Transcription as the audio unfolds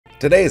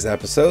Today's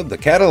episode, the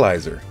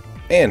Catalyzer.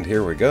 And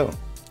here we go.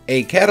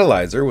 A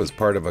catalyzer was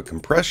part of a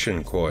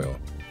compression coil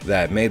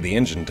that made the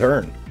engine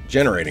turn,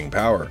 generating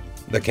power.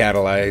 The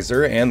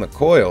catalyzer and the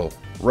coil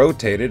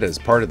rotated as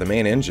part of the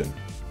main engine.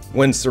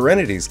 When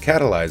Serenity's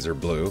catalyzer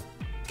blew,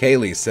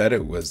 Kaylee said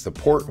it was the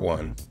port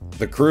one.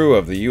 The crew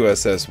of the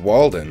USS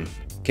Walden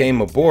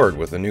came aboard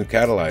with a new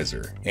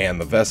catalyzer, and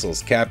the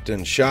vessel's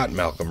captain shot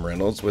Malcolm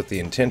Reynolds with the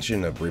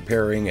intention of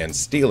repairing and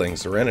stealing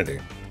Serenity.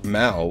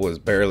 Mal was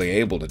barely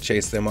able to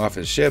chase them off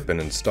his ship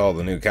and install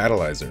the new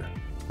catalyzer,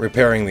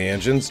 repairing the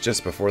engines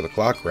just before the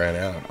clock ran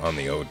out on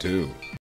the O2.